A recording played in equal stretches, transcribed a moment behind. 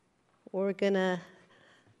We're going to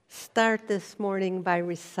start this morning by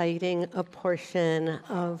reciting a portion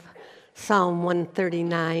of Psalm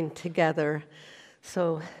 139 together.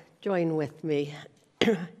 So join with me.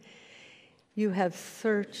 You have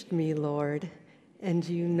searched me, Lord, and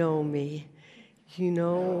you know me. You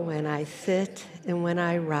know when I sit and when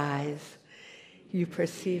I rise. You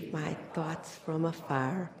perceive my thoughts from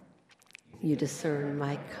afar. You discern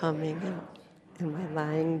my coming and my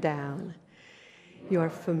lying down. You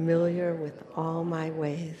are familiar with all my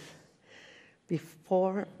ways.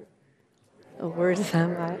 Before a word is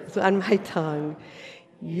on my tongue,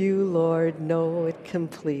 you, Lord, know it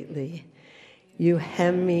completely. You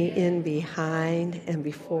hem me in behind and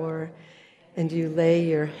before, and you lay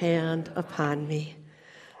your hand upon me.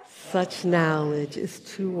 Such knowledge is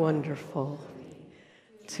too wonderful,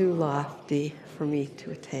 too lofty for me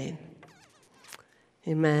to attain.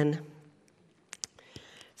 Amen.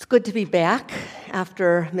 It's good to be back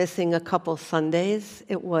after missing a couple Sundays.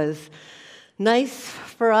 It was nice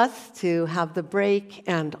for us to have the break,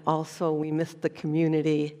 and also we missed the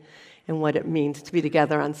community and what it means to be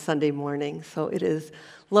together on Sunday morning. So it is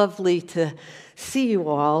lovely to see you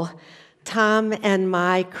all. Tom and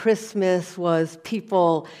my Christmas was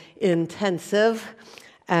people intensive.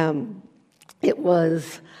 It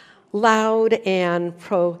was loud and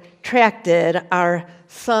protracted. Our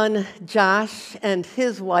son Josh and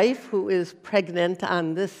his wife, who is pregnant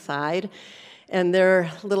on this side, and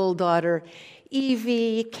their little daughter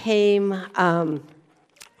Evie came on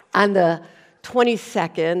the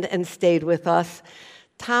 22nd and stayed with us.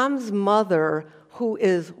 Tom's mother, who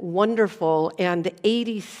is wonderful and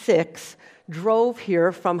 86, drove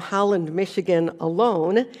here from Holland, Michigan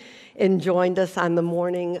alone and joined us on the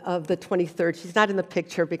morning of the 23rd. She's not in the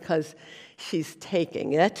picture because she's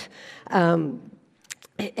taking it.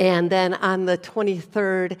 And then on the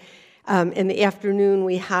 23rd, in the afternoon,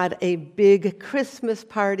 we had a big Christmas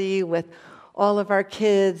party with all of our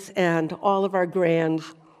kids and all of our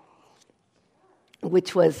grands,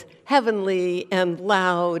 which was heavenly and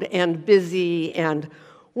loud and busy and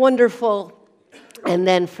wonderful. And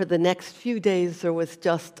then for the next few days, there was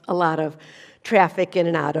just a lot of traffic in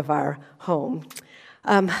and out of our home.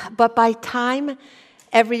 But by time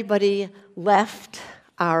everybody left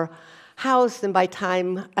our house, and by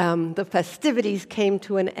time the festivities came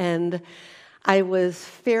to an end, I was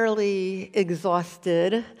fairly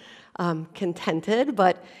exhausted, contented,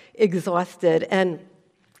 but exhausted. And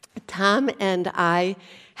Tom and I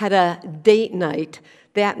had a date night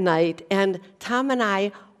that night, and Tom and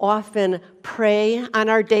I often pray on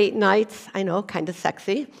our date nights. I know, kind of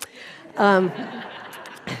sexy.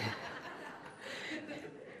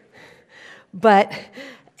 But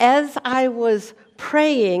as I was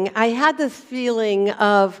praying, I had this feeling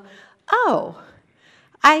of, oh,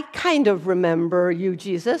 I kind of remember you,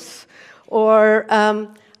 Jesus, or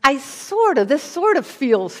this sort of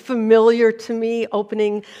feels familiar to me,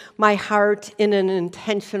 opening my heart in an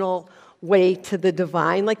intentional way to the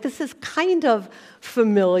divine. Like, this is kind of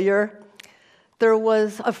familiar. There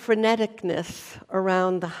was a freneticness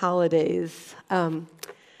around the holidays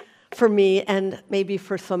for me, and maybe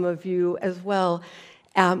for some of you as well,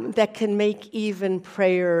 that can make even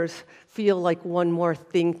prayers feel like one more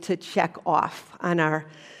thing to check off on our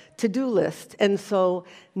to-do list. And so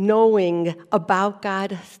knowing about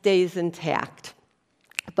God stays intact.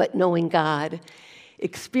 But knowing God,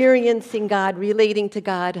 experiencing God, relating to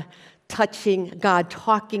God, touching God,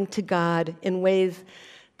 talking to God in ways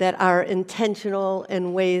that are intentional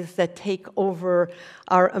and ways that take over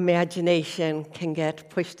our imagination can get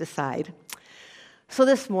pushed aside. So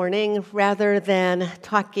this morning, rather than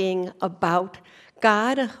talking about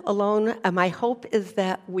God alone, my hope is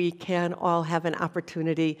that we can all have an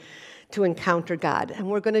opportunity to encounter God. And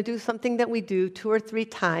we're going to do something that we do 2 or 3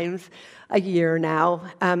 times a year now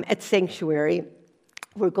at Sanctuary.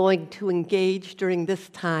 We're going to engage during this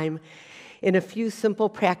time in a few simple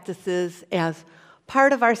practices as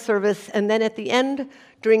part of our service. And then at the end,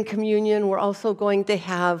 during communion, we're also going to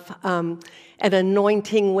have an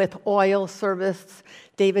anointing with oil service.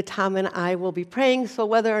 David, Tom, and I will be praying, so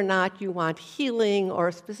whether or not you want healing or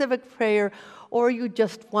a specific prayer, or you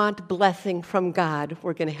just want blessing from God,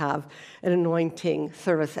 we're going to have an anointing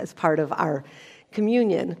service as part of our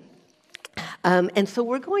communion. And so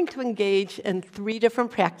we're going to engage in 3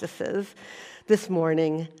 different practices this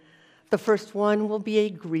morning. The first one will be a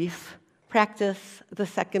grief practice. The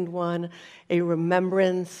second one, a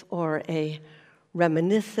remembrance or a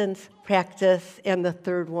reminiscence practice. And the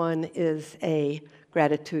third one is a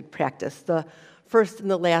gratitude practice. The first and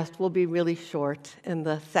the last will be really short, and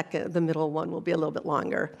the middle one will be a little bit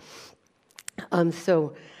longer.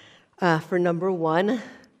 So for number 1,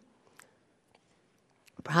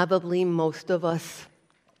 Probably most of us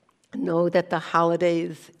know that the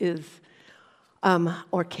holidays is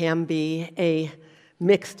or can be a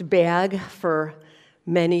mixed bag for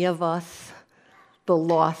many of us. The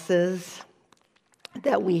losses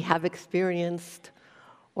that we have experienced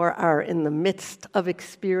or are in the midst of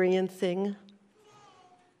experiencing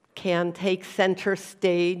can take center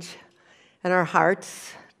stage in our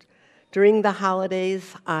hearts. During the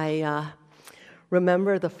holidays, I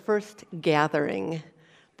remember the first gathering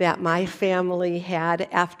that my family had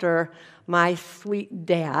after my sweet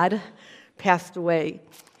dad passed away.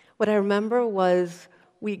 What I remember was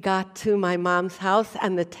we got to my mom's house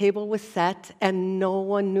and the table was set and no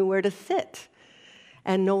one knew where to sit.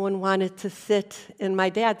 And no one wanted to sit in my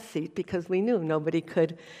dad's seat because we knew nobody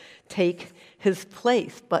could take his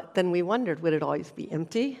place. But then we wondered, would it always be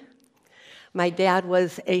empty? My dad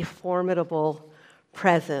was a formidable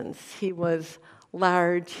presence. He was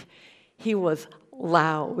large, he was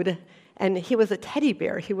loud, and he was a teddy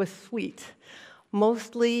bear. He was sweet.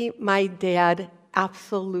 Mostly, my dad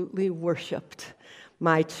absolutely worshiped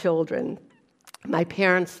my children. My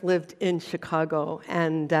parents lived in Chicago,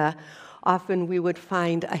 and often we would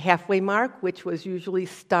find a halfway mark, which was usually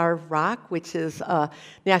Starved Rock, which is a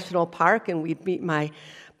national park, and we'd meet my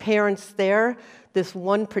parents there. This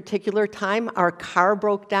one particular time, our car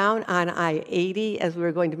broke down on I-80 as we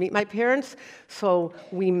were going to meet my parents, so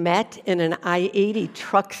we met in an I-80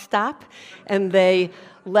 truck stop, and they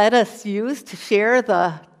let us share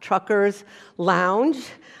the truckers' lounge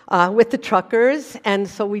with the truckers, and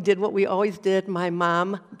so we did what we always did. My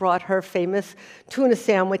mom brought her famous tuna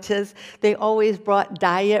sandwiches. They always brought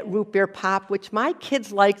diet root beer pop, which my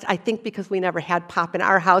kids liked, I think because we never had pop in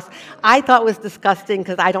our house. I thought it was disgusting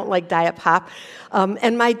because I don't like diet pop.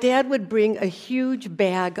 And my dad would bring a huge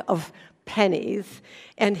bag of pennies,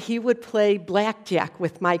 and he would play blackjack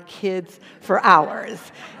with my kids for hours.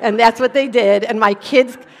 And that's what they did, and my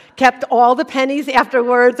kids kept all the pennies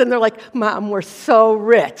afterwards, and they're like, Mom, we're so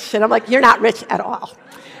rich. And I'm like, you're not rich at all.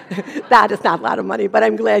 That is not a lot of money, but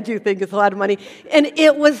I'm glad you think it's a lot of money. And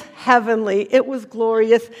it was heavenly. It was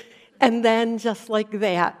glorious. And then just like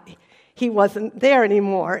that, he wasn't there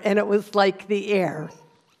anymore, and it was like the air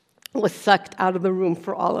was sucked out of the room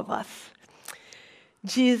for all of us.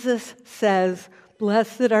 Jesus says,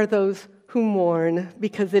 blessed are those who mourn,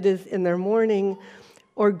 because it is in their mourning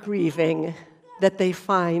or grieving that they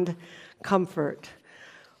find comfort.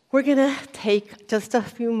 We're going to take just a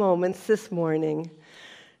few moments this morning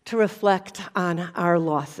to reflect on our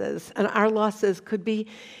losses. And our losses could be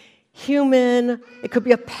human, it could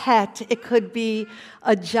be a pet, it could be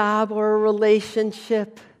a job or a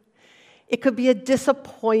relationship, it could be a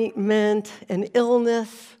disappointment, an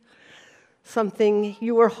illness, something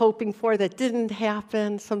you were hoping for that didn't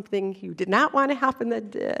happen, something you did not want to happen that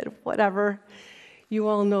did, whatever. You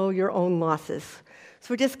all know your own losses.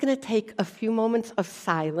 So we're just going to take a few moments of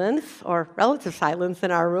silence, or relative silence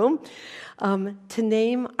in our room, to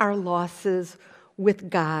name our losses with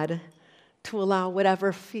God, to allow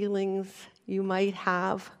whatever feelings you might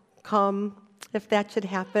have come, if that should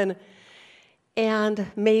happen, and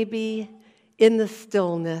maybe in the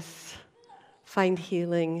stillness, find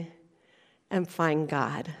healing and find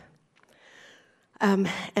God.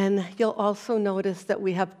 And you'll also notice that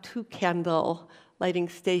we have 2 candle lighting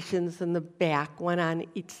stations in the back, one on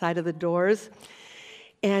each side of the doors.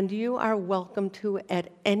 And you are welcome to,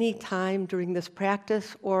 at any time during this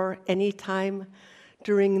practice or any time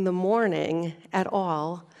during the morning at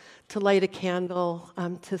all, to light a candle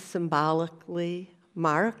to symbolically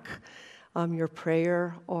mark your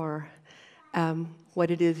prayer or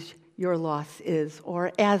what it is your loss is,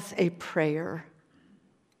 or as a prayer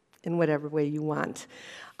in whatever way you want.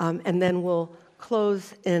 And then we'll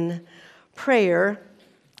close in prayer.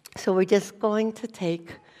 So we're just going to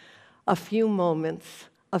take a few moments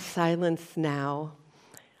of silence now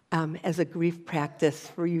as a grief practice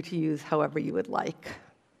for you to use however you would like.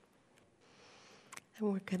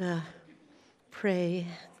 And we're going to pray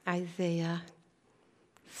Isaiah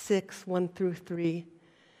 6, 1 through 3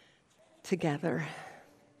 together.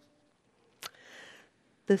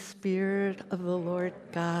 The Spirit of the Lord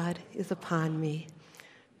God is upon me,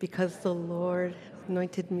 because the Lord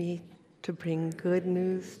anointed me to bring good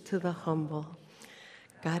news to the humble.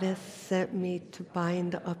 God has sent me to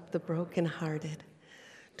bind up the brokenhearted,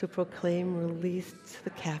 to proclaim release to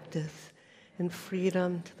the captives and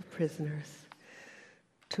freedom to the prisoners,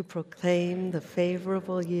 to proclaim the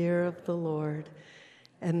favorable year of the Lord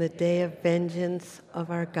and the day of vengeance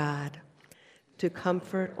of our God, to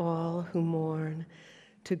comfort all who mourn,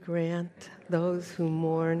 to grant those who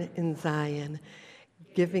mourn in Zion,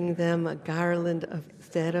 giving them a garland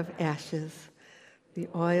instead of ashes, the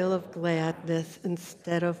oil of gladness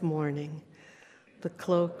instead of mourning, the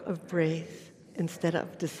cloak of praise instead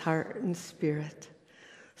of disheartened spirit.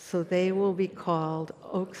 So they will be called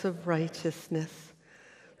oaks of righteousness,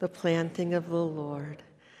 the planting of the Lord,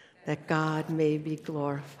 that God may be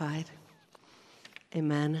glorified.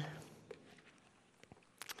 Amen.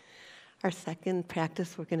 Our second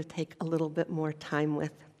practice we're going to take a little bit more time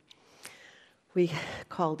with. We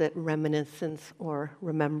called it reminiscence or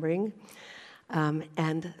remembering.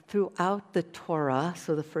 And throughout the Torah,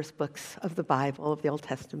 so the first books of the Bible, of the Old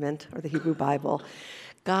Testament, or the Hebrew Bible,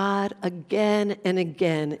 God again and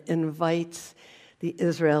again invites the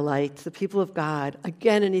Israelites, the people of God,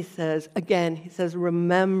 again, and he says,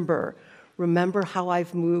 remember how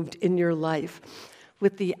I've moved in your life,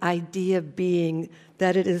 with the idea being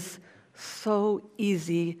that it is so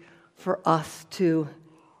easy for us to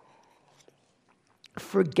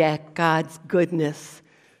forget God's goodness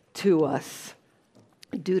to us.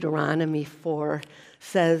 Deuteronomy 4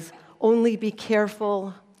 says, only be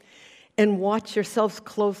careful and watch yourselves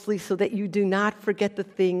closely so that you do not forget the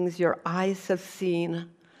things your eyes have seen,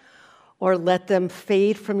 or let them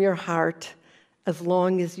fade from your heart as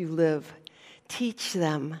long as you live. Teach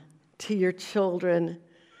them to your children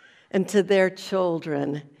and to their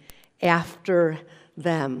children after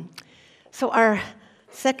them. So our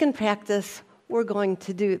second practice, we're going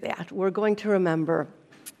to do that. We're going to remember.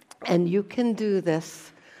 And you can do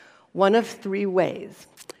this one of three ways.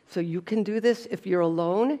 So you can do this if you're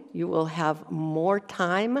alone. You will have more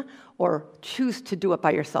time, or choose to do it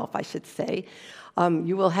by yourself, I should say.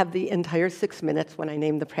 You will have the entire 6 minutes when I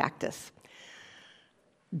name the practice.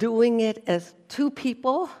 Doing it as two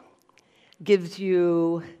people gives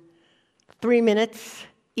you 3 minutes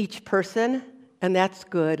each person, and that's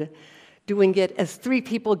good. Doing it as 3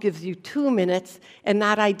 people gives you 2 minutes, and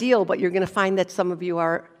not ideal, but you're going to find that some of you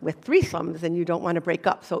are with threesomes and you don't want to break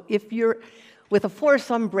up. So if you're with a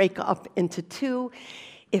foursome, break up into 2.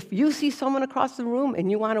 If you see someone across the room and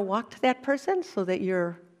you want to walk to that person so that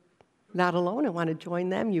you're not alone and want to join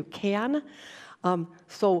them, you can.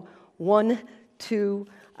 So 1, 2,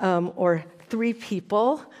 or 3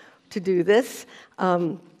 people to do this.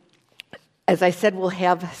 As I said, we'll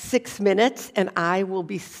have 6 minutes, and I will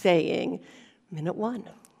be saying, minute 1,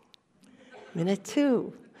 minute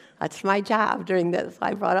 2. That's my job during this.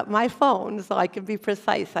 I brought up my phone so I can be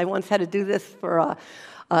precise. I once had to do this for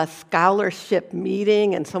a scholarship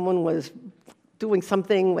meeting, and someone was doing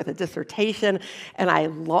something with a dissertation, and I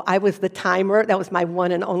was the timer. That was my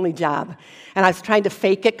one and only job. And I was trying to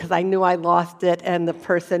fake it because I knew I lost it, and the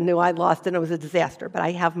person knew I lost it, and it was a disaster. But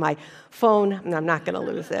I have my phone, and I'm not going to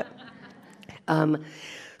lose it.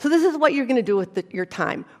 So this is what you're going to do with your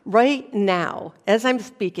time. Right now, as I'm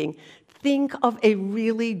speaking, think of a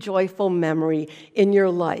really joyful memory in your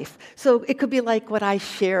life. So it could be like what I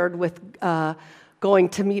shared with going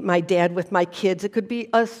to meet my dad with my kids. It could be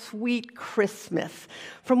a sweet Christmas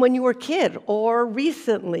from when you were a kid, or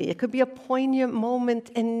recently. It could be a poignant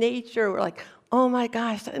moment in nature where, like, oh my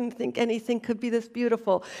gosh, I didn't think anything could be this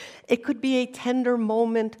beautiful. It could be a tender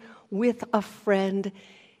moment with a friend.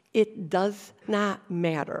 It does not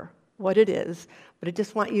matter what it is, but I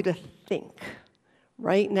just want you to think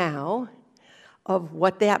right now of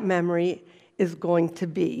what that memory is going to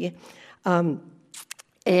be.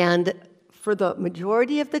 And for the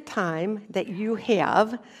majority of the time that you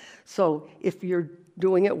have, so if you're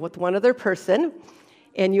doing it with one other person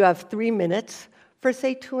and you have 3 minutes, for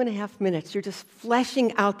say 2.5 minutes, you're just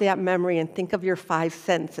fleshing out that memory, and think of your 5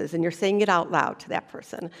 senses, and you're saying it out loud to that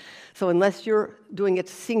person. So unless you're doing it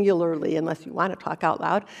singularly, unless you want to talk out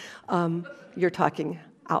loud, you're talking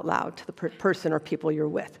out loud to the person or people you're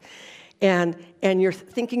with. And you're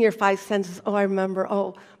thinking your 5 senses. Oh, I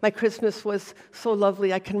remember, my Christmas was so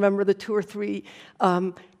lovely. I can remember the 2 or 3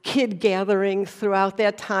 kid gatherings throughout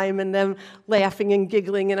that time, and them laughing and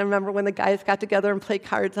giggling. And I remember when the guys got together and played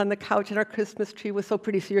cards on the couch, and our Christmas tree was so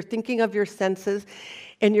pretty. So you're thinking of your senses,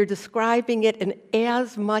 and you're describing it in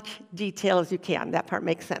as much detail as you can. That part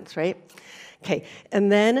makes sense, right? Okay,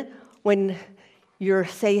 and then when you're,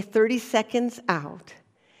 say, 30 seconds out,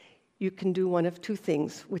 you can do one of 2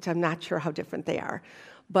 things, which I'm not sure how different they are.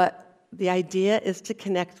 But the idea is to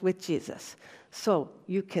connect with Jesus. So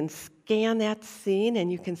you can scan that scene and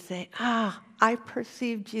you can say, I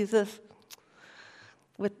perceive Jesus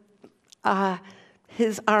with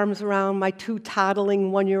his arms around my 2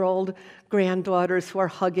 toddling 1-year-old granddaughters who are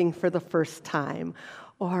hugging for the first time.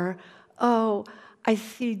 Or, I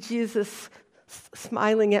see Jesus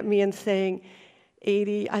smiling at me and saying,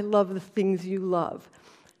 Adey, I love the things you love.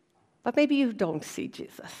 But maybe you don't see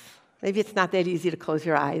Jesus. Maybe it's not that easy to close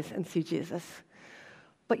your eyes and see Jesus.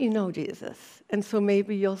 but you know Jesus. And so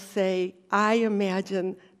maybe you'll say, I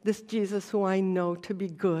imagine this Jesus who I know to be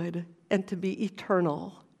good and to be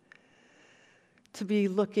eternal, to be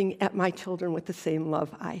looking at my children with the same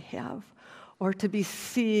love I have, or to be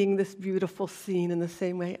seeing this beautiful scene in the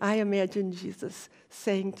same way. I imagine Jesus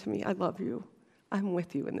saying to me, I love you. I'm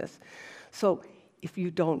with you in this. So if you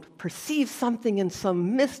don't perceive something in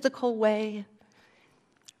some mystical way,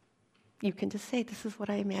 you can just say, this is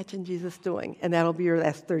what I imagine Jesus doing, and that'll be your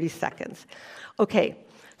last 30 seconds. Okay,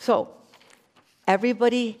 so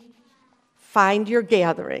everybody find your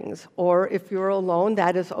gatherings, or if you're alone,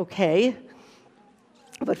 that is okay,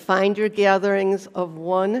 but find your gatherings of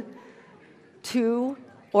 1, 2,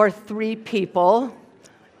 or 3 people.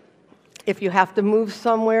 If you have to move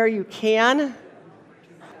somewhere, you can.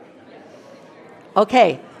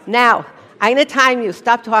 Okay, now, I'm going to time you.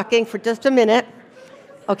 Stop talking for just a minute,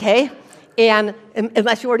 okay? And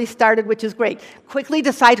unless you already started, which is great. Quickly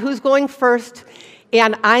decide who's going first,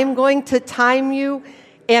 and I'm going to time you,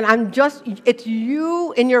 and it's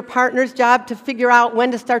you and your partner's job to figure out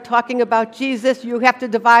when to start talking about Jesus. You have to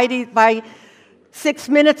divide it by 6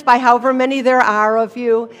 minutes, by however many there are of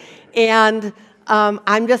you, and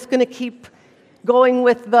I'm just going to keep going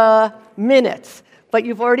with the minutes. But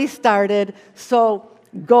you've already started, so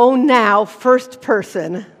go now, first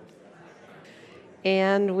person.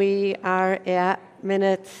 And we are at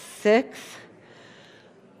minute 6.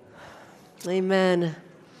 Amen.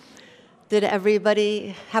 Did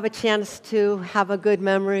everybody have a chance to have a good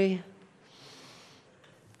memory?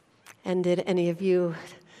 And did any of you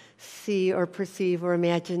see or perceive or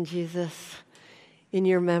imagine Jesus in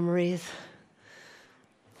your memories?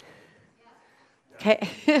 Okay.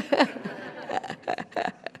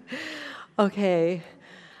 Okay.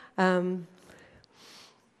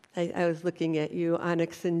 I was looking at you,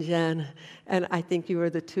 Onyx and Jen, and I think you were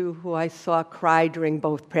the two who I saw cry during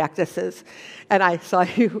both practices. And I saw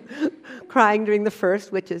you crying during the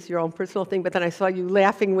first, which is your own personal thing, but then I saw you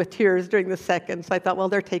laughing with tears during the second, so I thought, well,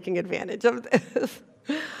 they're taking advantage of this.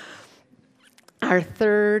 Our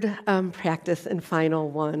third practice and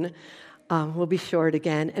final one will be short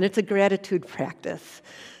again, and it's a gratitude practice.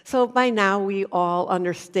 So by now, we all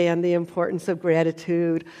understand the importance of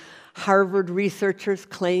gratitude. Harvard researchers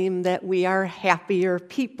claim that we are happier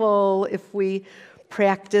people if we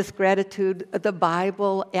practice gratitude. The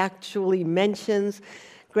Bible actually mentions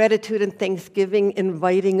gratitude and thanksgiving,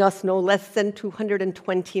 inviting us no less than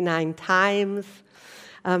 229 times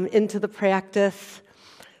into the practice.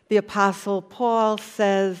 The Apostle Paul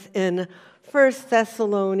says in 1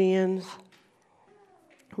 Thessalonians,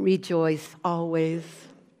 rejoice always,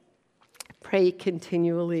 pray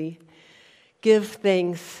continually, give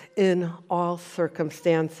thanks in all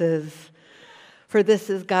circumstances, for this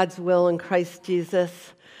is God's will in Christ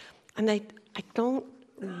Jesus. And I don't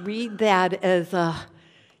read that as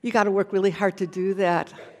you got to work really hard to do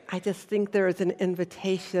that. I just think there is an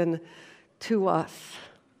invitation to us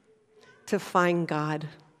to find God,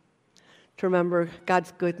 to remember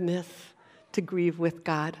God's goodness, to grieve with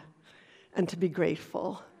God, and to be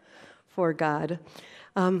grateful for God.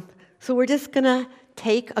 So we're just going to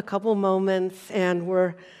take a couple moments, and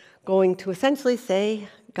we're going to essentially say,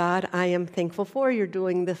 God, I am thankful for you're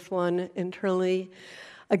doing this one internally.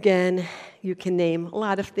 Again, you can name a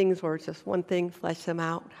lot of things or just one thing, flesh them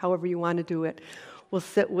out, however you want to do it. We'll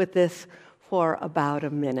sit with this for about a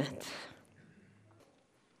minute.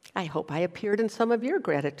 I hope I appeared in some of your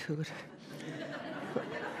gratitude.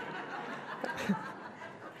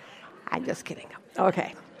 I'm just kidding.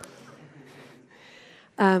 Okay.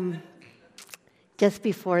 Just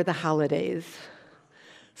before the holidays,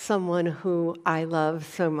 someone who I love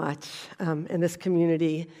so much in this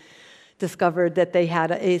community discovered that they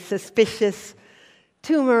had a suspicious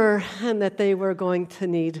tumor and that they were going to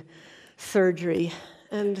need surgery.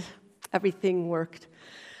 And everything worked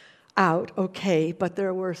out okay, but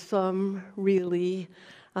there were some really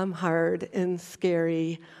hard and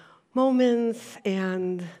scary moments,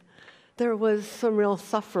 and there was some real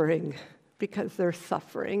suffering, because there's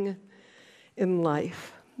suffering in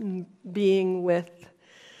life.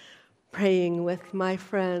 Praying with my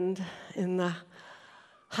friend in the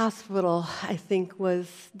hospital, I think,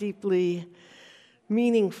 was deeply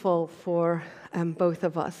meaningful for both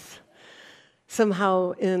of us.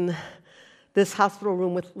 Somehow in this hospital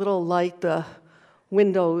room with little light, the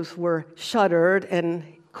windows were shuttered and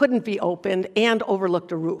couldn't be opened and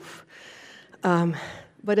overlooked a roof.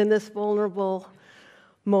 But in this vulnerable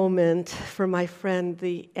moment for my friend,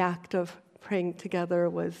 the act of praying together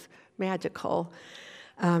was magical.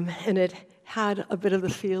 And it had a bit of the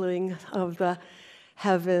feeling of the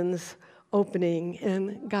heavens opening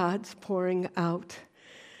and God's pouring out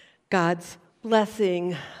God's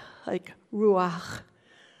blessing, like Ruach,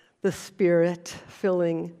 the Spirit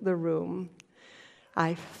filling the room.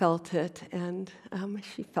 I felt it, and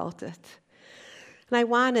she felt it. And I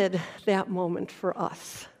wanted that moment for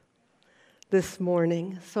us this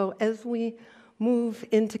morning. So as we move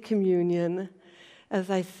into communion, as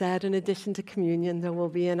I said, in addition to communion, there will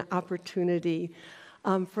be an opportunity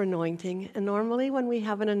for anointing. And normally when we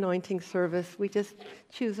have an anointing service, we just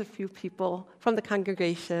choose a few people from the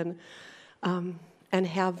congregation and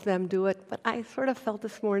have them do it. But I sort of felt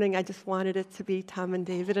this morning I just wanted it to be Tom and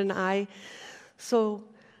David and I. So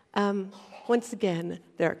once again,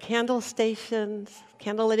 there are candle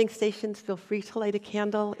lighting stations. Feel free to light a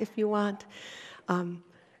candle if you want.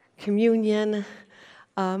 Communion.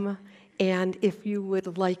 And if you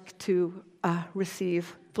would like to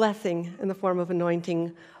receive blessing in the form of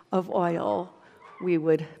anointing of oil, we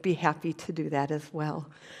would be happy to do that as well.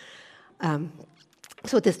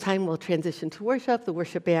 So at this time, we'll transition to worship. The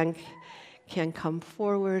worship band can come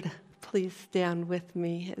forward. Please stand with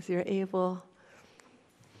me as you're able.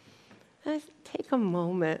 Just take a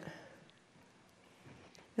moment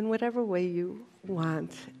in whatever way you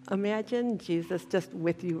want. Imagine Jesus just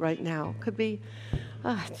with you right now. Could be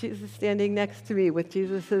Jesus standing next to me with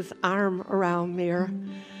Jesus' arm around me,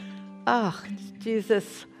 or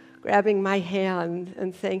Jesus grabbing my hand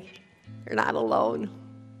and saying, "You're not alone."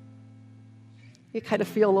 You kind of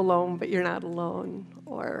feel alone, but you're not alone.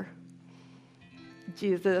 Or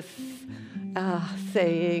Jesus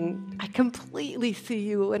saying, "I completely see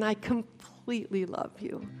you and I completely love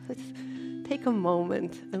you." Let's take a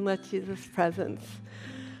moment and let Jesus' presence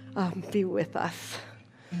be with us.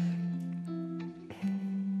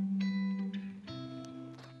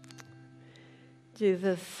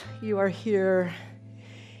 Jesus, you are here.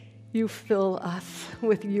 You fill us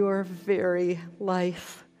with your very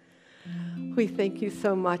life. We thank you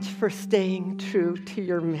so much for staying true to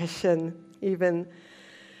your mission, even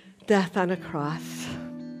death on a cross.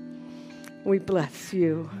 We bless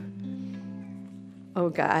you, oh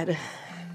God.